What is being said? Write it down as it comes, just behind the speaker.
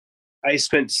I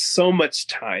spent so much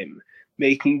time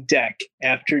making deck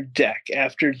after deck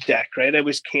after deck, right? I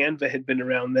wish Canva had been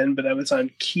around then, but I was on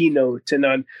Keynote and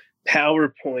on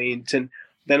PowerPoint and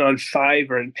then on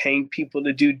Fiverr and paying people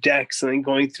to do decks and then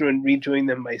going through and redoing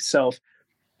them myself.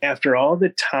 After all the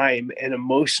time and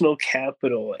emotional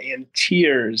capital and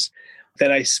tears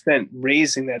that I spent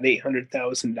raising that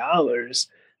 $800,000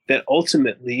 that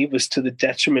ultimately was to the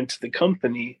detriment to the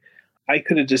company, I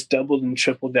could have just doubled and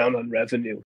tripled down on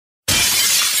revenue.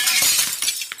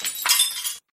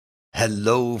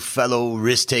 Hello, fellow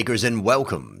risk takers, and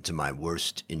welcome to my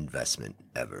worst investment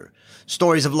ever.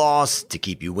 Stories of loss to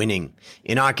keep you winning.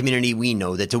 In our community, we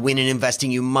know that to win in investing,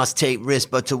 you must take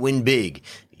risk, but to win big,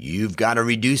 you've got to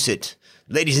reduce it.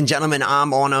 Ladies and gentlemen,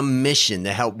 I'm on a mission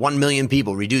to help 1 million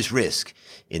people reduce risk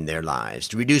in their lives.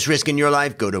 To reduce risk in your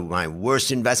life, go to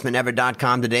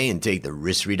myworstinvestmentever.com today and take the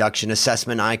risk reduction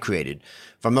assessment I created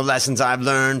from the lessons I've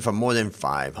learned from more than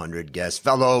 500 guests,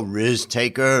 fellow risk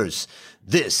takers.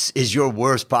 This is your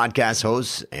worst podcast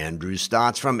host, Andrew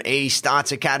Stotz from A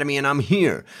Stotz Academy, and I'm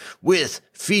here with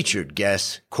featured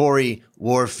guest Corey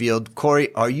Warfield.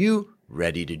 Corey, are you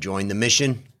ready to join the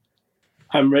mission?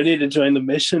 I'm ready to join the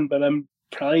mission, but I'm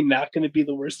probably not going to be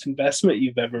the worst investment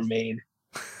you've ever made.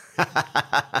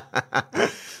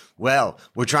 Well,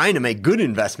 we're trying to make good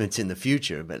investments in the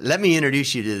future, but let me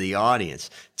introduce you to the audience.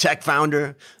 Tech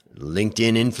founder,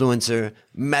 LinkedIn influencer,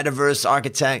 metaverse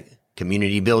architect,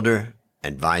 community builder,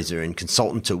 advisor and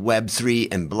consultant to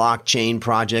Web3 and blockchain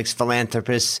projects,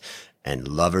 philanthropists, and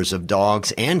lovers of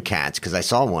dogs and cats, because I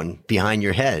saw one behind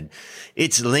your head.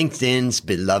 It's LinkedIn's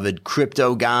beloved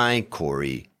crypto guy,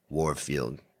 Corey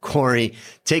Warfield. Corey,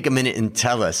 take a minute and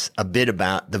tell us a bit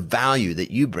about the value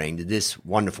that you bring to this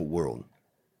wonderful world.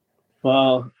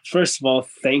 Well, first of all,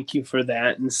 thank you for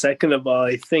that. And second of all,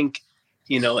 I think,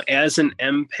 as an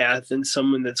empath and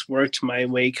someone that's worked my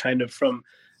way kind of from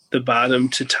the bottom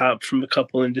to top from a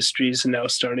couple industries and now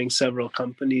starting several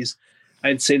companies,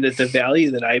 I'd say that the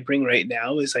value that I bring right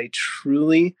now is I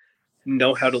truly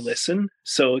know how to listen.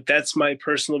 So that's my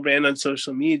personal brand on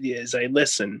social media is I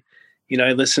listen.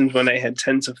 I listened when I had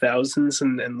tens of thousands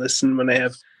and listen when I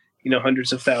have,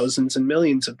 hundreds of thousands and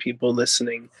millions of people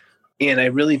listening. And I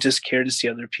really just care to see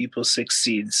other people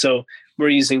succeed. So we're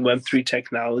using Web3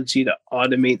 technology to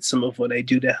automate some of what I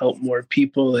do to help more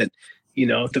people at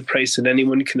the price that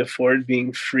anyone can afford,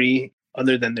 being free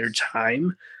other than their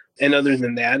time. And other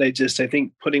than that, I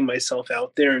think putting myself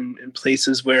out there in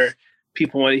places where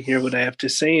people want to hear what I have to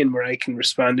say and where I can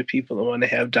respond to people that want to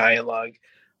have dialogue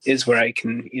is where I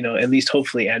can, at least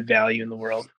hopefully add value in the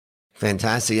world.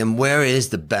 Fantastic. And where is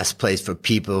the best place for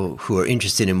people who are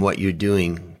interested in what you're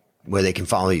doing, where they can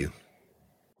follow you?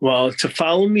 Well, to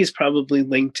follow me is probably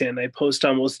LinkedIn. I post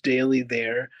almost daily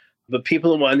there. But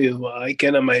people who want to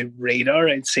get on my radar,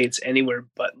 I'd say it's anywhere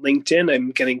but LinkedIn.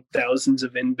 I'm getting thousands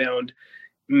of inbound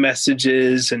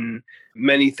messages and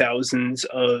many thousands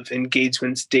of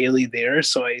engagements daily there.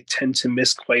 So I tend to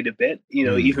miss quite a bit.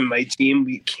 Even my team,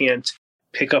 we can't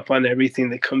pick up on everything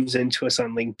that comes into us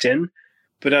on LinkedIn,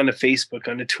 but on a Facebook,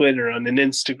 on a Twitter, on an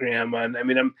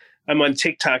Instagram, I'm on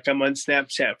TikTok, I'm on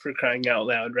Snapchat, for crying out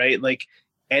loud, right? Like,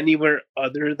 anywhere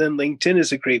other than LinkedIn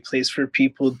is a great place for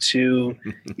people to,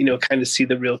 kind of see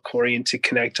the real Corey and to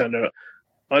connect on a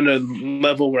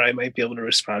level where I might be able to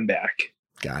respond back.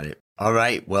 Got it. All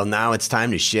right. Well, now it's time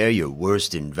to share your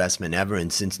worst investment ever.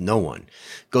 And since no one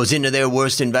goes into their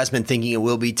worst investment thinking it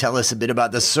will be, tell us a bit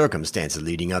about the circumstances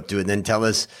leading up to it, and then tell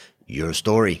us your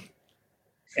story.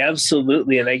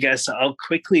 Absolutely. And I guess I'll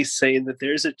quickly say that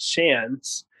there's a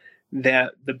chance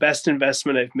that the best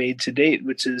investment I've made to date,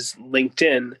 which is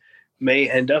LinkedIn, may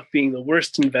end up being the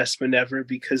worst investment ever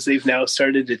because they've now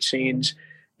started to change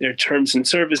their terms and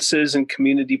services and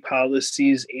community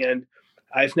policies. And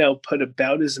I've now put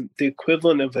about the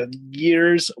equivalent of a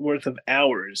year's worth of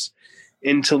hours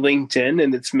into LinkedIn.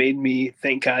 And it's made me,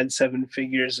 thank God, 7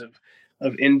 figures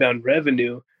of inbound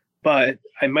revenue. But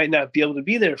I might not be able to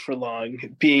be there for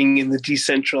long, being in the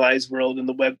decentralized world and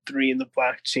the Web3 and the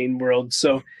blockchain world.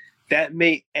 So that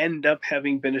may end up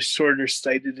having been a shorter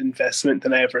sighted investment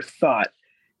than I ever thought.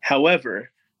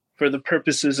 However, for the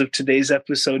purposes of today's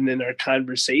episode and in our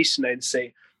conversation, I'd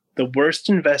say the worst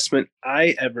investment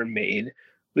I ever made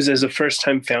was as a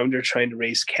first-time founder trying to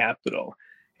raise capital.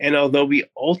 And although we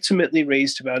ultimately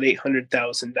raised about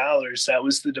 $800,000, that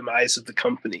was the demise of the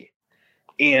company.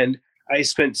 And I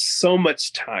spent so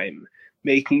much time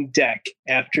making deck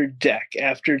after deck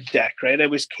after deck, right? I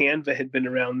wish Canva had been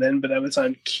around then, but I was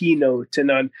on Keynote and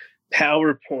on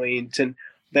PowerPoint and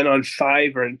then on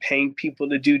Fiverr and paying people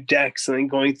to do decks and then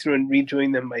going through and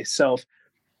redoing them myself.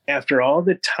 after all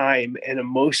the time and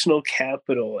emotional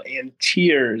capital and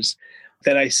tears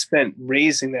that I spent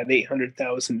raising that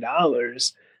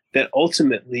 $800,000 that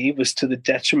ultimately was to the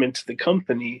detriment to the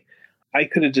company, I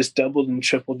could have just doubled and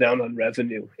tripled down on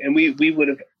revenue. And we would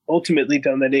have ultimately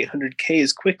done that 800K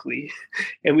as quickly.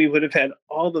 And we would have had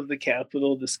all of the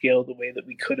capital to scale the way that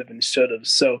we could have and should have.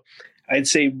 So I'd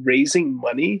say raising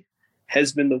money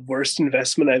has been the worst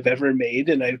investment I've ever made.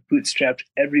 And I've bootstrapped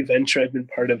every venture I've been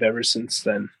part of ever since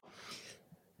then.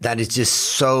 That is just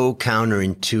so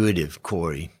counterintuitive,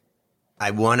 Corey.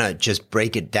 I want to just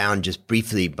break it down just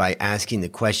briefly by asking the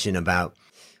question about,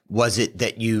 was it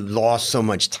that you lost so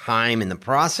much time in the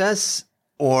process,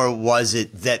 or was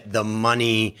it that the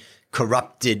money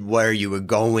corrupted where you were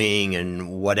going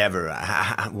and whatever?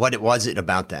 What was it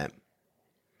about that?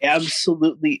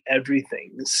 Absolutely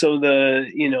everything. So the,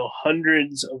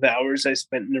 hundreds of hours I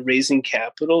spent in raising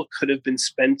capital could have been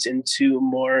spent into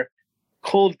more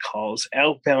cold calls,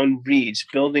 outbound reach,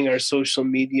 building our social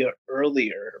media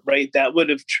earlier, right? That would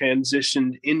have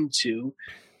transitioned into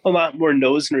a lot more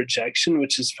no's and rejection,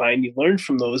 which is fine. You learn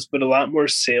from those, but a lot more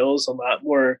sales, a lot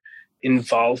more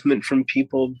involvement from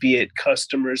people, be it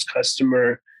customers,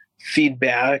 customer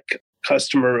feedback,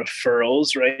 customer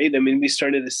referrals, right? I mean, we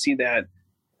started to see that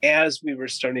as we were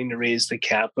starting to raise the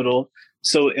capital.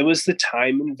 So it was the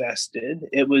time invested.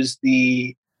 It was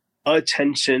the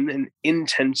attention and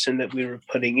intention that we were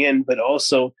putting in, but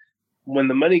also when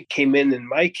the money came in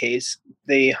my case,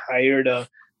 they hired a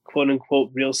quote unquote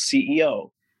real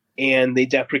CEO and they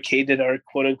deprecated our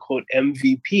quote unquote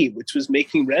MVP, which was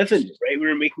making revenue, right? We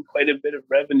were making quite a bit of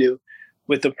revenue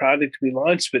with the product we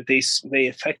launched, but they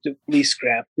effectively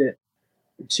scrapped it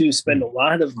to spend a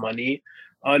lot of money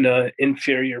on an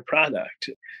inferior product,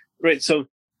 right? So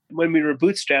when we were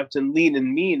bootstrapped and lean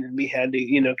and mean and we had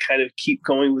to, kind of keep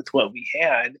going with what we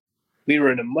had, we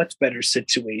were in a much better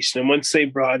situation. And once they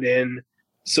brought in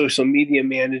social media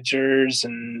managers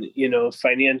and,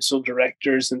 financial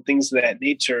directors and things of that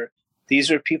nature, these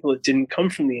are people that didn't come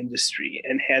from the industry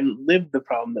and hadn't lived the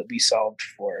problem that we solved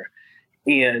for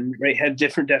and had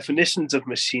different definitions of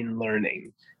machine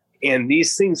learning. And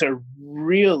these things are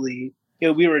really,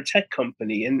 we were a tech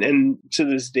company and to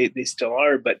this date they still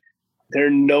are, but they're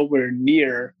nowhere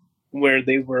near where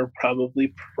they were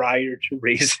probably prior to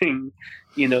raising,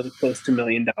 the close to $1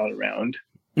 million round.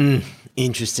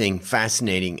 Interesting.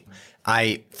 Fascinating.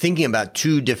 Thinking about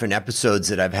two different episodes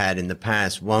that I've had in the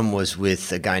past. One was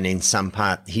with a guy named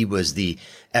Sampath. He was the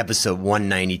episode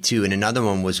 192. And another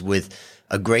one was with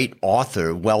a great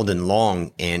author, Weldon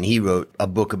Long, and he wrote a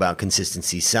book about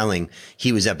consistency selling.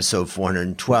 He was episode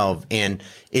 412. And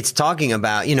it's talking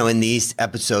about, in these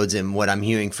episodes, and what I'm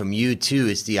hearing from you too,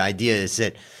 is the idea is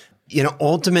that,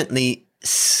 ultimately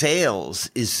sales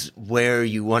is where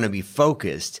you want to be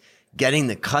focused, getting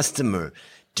the customer,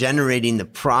 generating the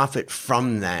profit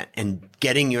from that and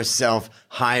getting yourself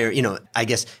higher. I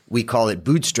guess we call it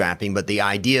bootstrapping, but the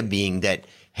idea being that,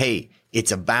 hey,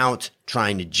 it's about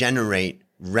trying to generate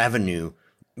revenue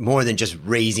more than just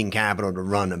raising capital to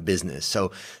run a business.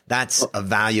 So that's a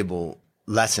valuable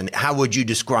lesson. How would you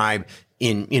describe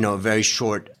in, very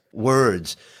short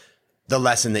words, the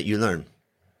lesson that you learned?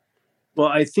 Well,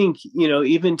 I think,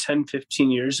 even 10,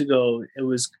 15 years ago, it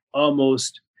was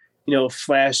almost,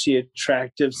 flashy,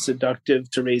 attractive,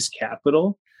 seductive to raise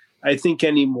capital. I think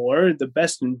anymore, the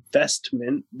best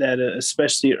investment that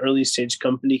especially an early stage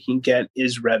company can get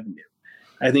is revenue.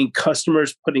 I think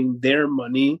customers putting their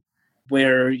money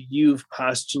where you've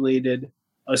postulated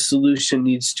a solution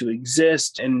needs to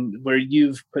exist and where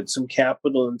you've put some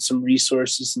capital and some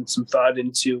resources and some thought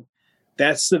into,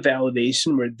 that's the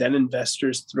validation where then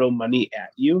investors throw money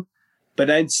at you.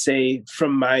 But I'd say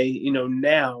from my,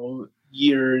 now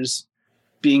years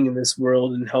being in this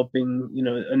world and helping,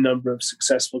 a number of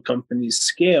successful companies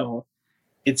scale,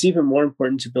 it's even more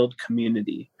important to build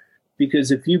community.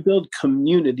 Because if you build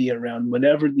community around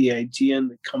whatever the idea and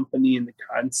the company and the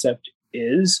concept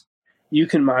is, you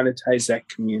can monetize that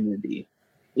community.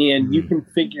 And you can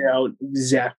figure out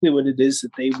exactly what it is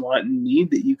that they want and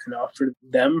need that you can offer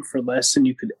them for less than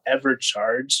you could ever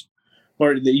charge,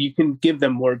 or that you can give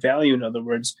them more value, in other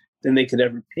words, than they could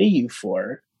ever pay you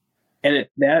for. And at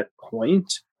that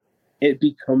point, it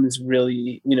becomes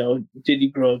really, did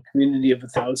you grow a community of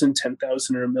 1,000,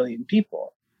 10,000, or 1 million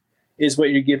people? Is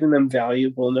what you're giving them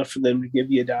valuable enough for them to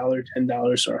give you $1,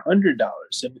 $10, or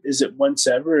 $100? Is it once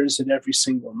ever, or is it every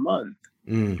single month?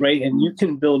 Right? And you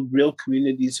can build real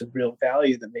communities of real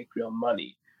value that make real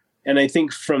money. And I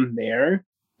think from there,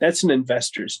 that's an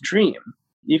investor's dream.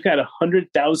 You've got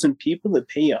 100,000 people that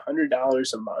pay you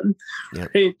 $100 a month.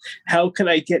 Yep. Right? How can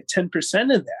I get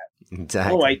 10% of that?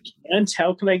 Exactly. Oh, I can't.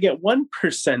 How can I get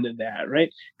 1% of that,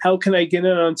 right? How can I get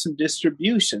in on some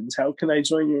distributions? How can I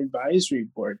join your advisory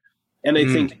board? And I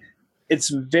think it's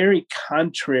very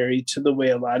contrary to the way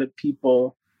a lot of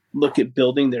people look at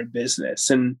building their business.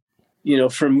 And,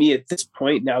 for me at this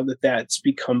point, now that that's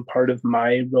become part of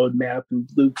my roadmap and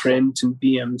blueprint and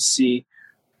BMC,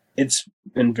 it's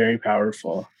been very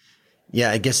powerful.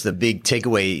 Yeah, I guess the big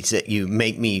takeaway is that you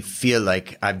make me feel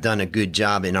like I've done a good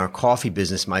job in our coffee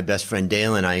business. My best friend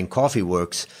Dale and I in Coffee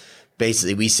Works,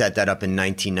 basically we set that up in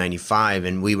 1995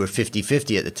 and we were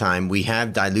 50-50 at the time. We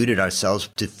have diluted ourselves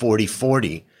to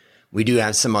 40-40. We do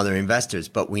have some other investors,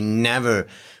 but we never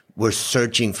were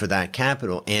searching for that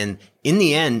capital. And in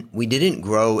the end, we didn't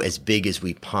grow as big as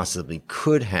we possibly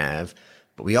could have.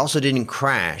 But we also didn't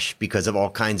crash because of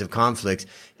all kinds of conflicts.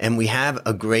 And we have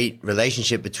a great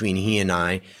relationship between he and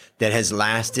I that has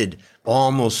lasted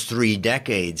almost 3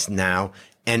 decades now.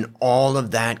 And all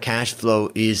of that cash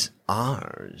flow is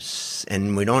ours.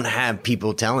 And we don't have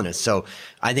people telling us. So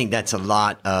I think that's a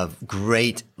lot of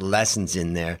great lessons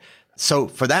in there. So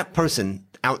for that person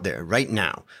out there right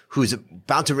now who's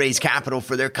about to raise capital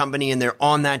for their company and they're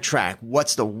on that track,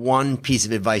 what's the one piece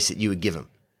of advice that you would give them?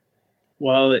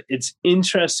 Well, it's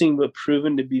interesting, but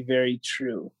proven to be very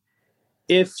true.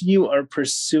 If you are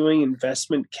pursuing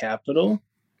investment capital,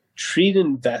 treat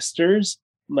investors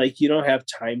like you don't have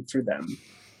time for them.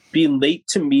 Be late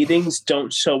to meetings.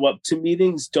 Don't show up to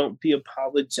meetings. Don't be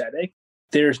apologetic.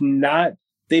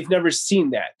 They've never seen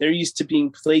that. They're used to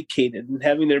being placated and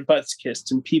having their butts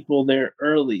kissed and people there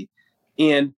early.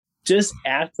 And just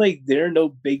act like they're no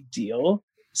big deal.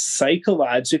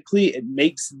 Psychologically, it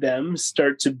makes them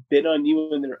start to bid on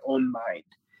you in their own mind,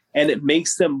 and it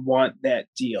makes them want that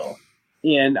deal.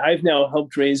 And I've now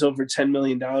helped raise over $10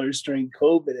 million during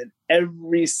COVID, and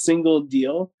every single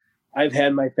deal I've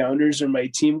had my founders or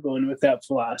my team going with that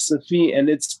philosophy, and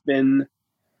it's been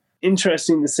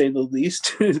interesting to say the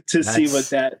least to see what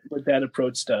that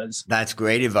approach does. That's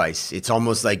great advice. It's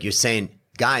almost like you're saying,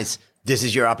 guys, this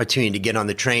is your opportunity to get on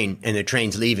the train and the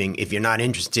train's leaving. If you're not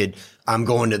interested, I'm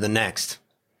going to the next.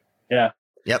 Yeah.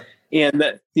 Yep. And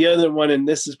the other one, and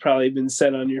this has probably been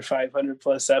said on your 500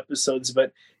 plus episodes,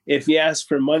 but if you ask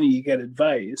for money, you get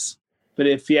advice. But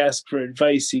if you ask for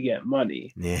advice, you get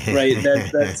money. Right?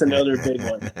 That's another big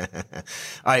one. All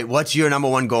right. What's your number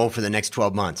one goal for the next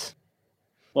 12 months?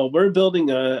 Well, we're building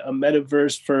a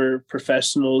metaverse for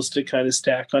professionals to kind of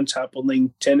stack on top of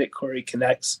LinkedIn at Corey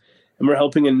Connects. And we're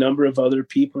helping a number of other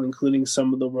people, including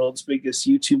some of the world's biggest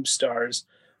YouTube stars,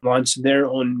 launch their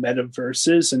own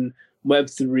metaverses. And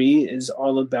Web3 is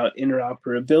all about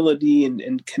interoperability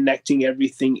and connecting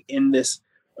everything in this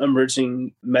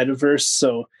emerging metaverse.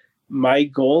 So my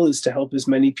goal is to help as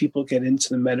many people get into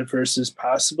the metaverse as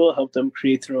possible, help them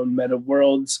create their own meta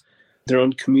worlds, their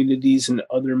own communities and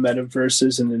other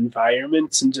metaverses and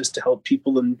environments, and just to help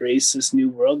people embrace this new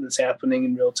world that's happening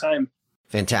in real time.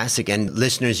 Fantastic. And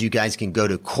listeners, you guys can go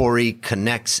to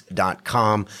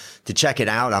CoreyConnects.com to check it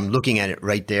out. I'm looking at it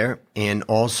right there. And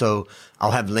also,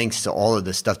 I'll have links to all of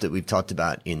the stuff that we've talked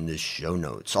about in the show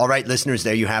notes. All right, listeners,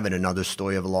 there you have it. Another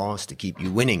story of loss to keep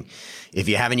you winning. If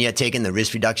you haven't yet taken the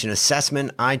risk reduction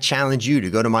assessment, I challenge you to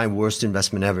go to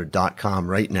myworstinvestmentever.com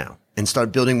right now and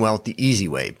start building wealth the easy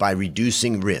way by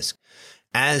reducing risk.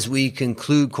 As we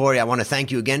conclude, Corey, I want to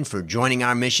thank you again for joining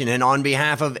our mission. And on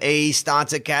behalf of A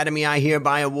Stotz Academy, I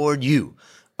hereby award you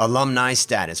alumni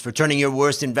status for turning your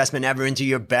worst investment ever into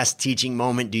your best teaching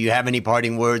moment. Do you have any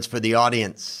parting words for the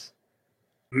audience?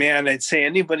 Man, I'd say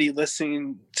anybody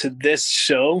listening to this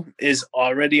show is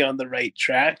already on the right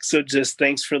track. So just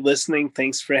thanks for listening.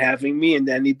 Thanks for having me. And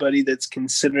anybody that's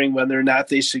considering whether or not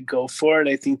they should go for it,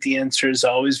 I think the answer is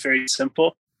always very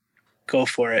simple. Go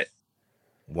for it.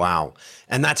 Wow.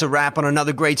 And that's a wrap on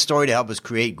another great story to help us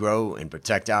create, grow, and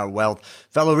protect our wealth.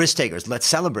 Fellow risk takers, let's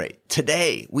celebrate.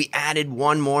 Today, we added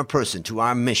one more person to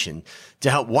our mission to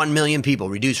help 1 million people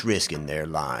reduce risk in their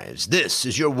lives. This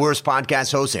is your Worst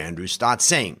podcast host, Andrew Stotz,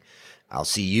 saying, I'll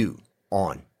see you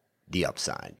on the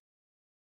upside.